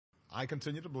I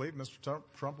continue to believe Mr.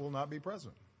 Trump will not be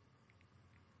president.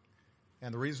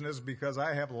 And the reason is because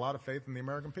I have a lot of faith in the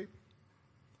American people.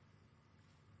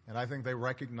 And I think they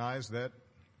recognize that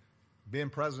being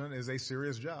president is a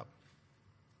serious job.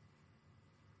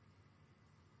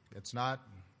 It's not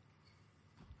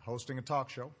hosting a talk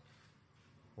show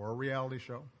or a reality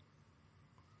show.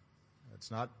 It's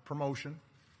not promotion.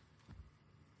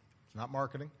 It's not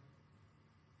marketing.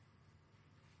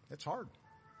 It's hard.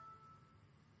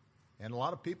 And a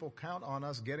lot of people count on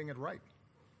us getting it right.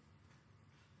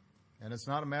 And it's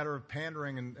not a matter of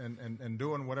pandering and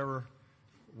doing whatever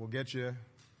will get you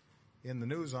in the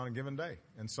news on a given day.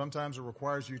 And sometimes it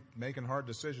requires you making hard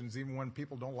decisions even when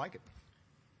people don't like it.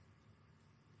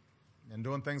 And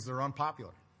doing things that are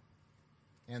unpopular.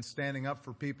 And standing up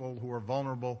for people who are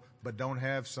vulnerable but don't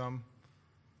have some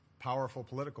powerful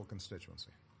political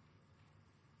constituency.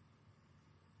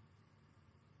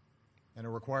 And it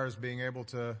requires being able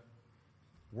to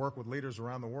work with leaders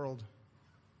around the world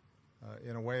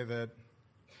in a way that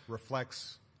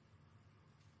reflects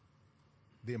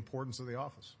the importance of the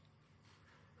office.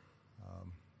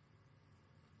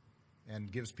 And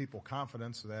gives people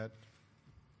confidence that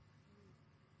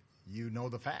you know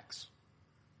the facts,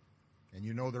 and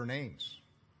you know their names,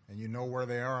 and you know where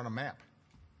they are on a map,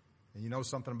 and you know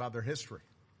something about their history.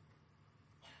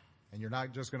 And you're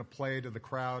not just going to play to the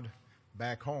crowd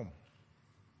back home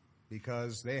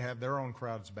because they have their own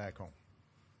crowds back home,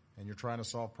 and you're trying to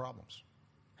solve problems.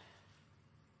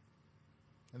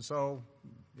 And so,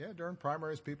 yeah, during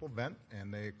primaries, people vent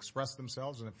and they express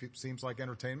themselves, and it seems like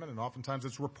entertainment, and oftentimes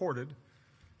it's reported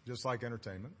just like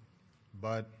entertainment.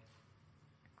 But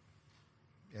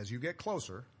as you get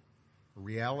closer,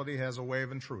 reality has a way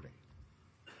of intruding.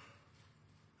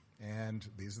 And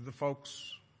these are the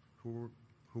folks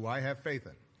who I have faith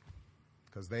in,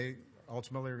 because they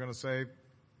ultimately are going to say,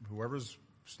 whoever's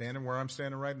standing where I'm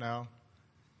standing right now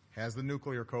has the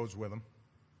nuclear codes with them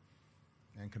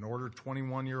and can order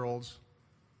 21-year-olds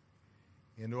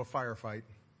into a firefight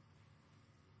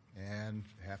and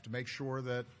have to make sure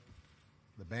that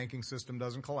the banking system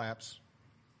doesn't collapse,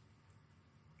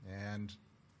 and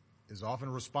is often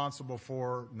responsible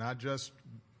for not just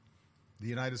the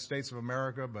United States of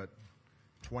America, but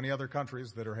 20 other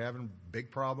countries that are having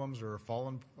big problems or are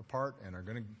falling apart and are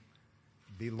going to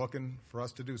be looking for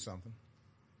us to do something.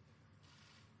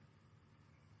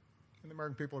 And the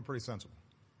American people are pretty sensible.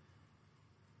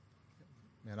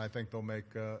 And I think they'll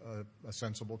make a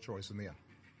sensible choice in the end.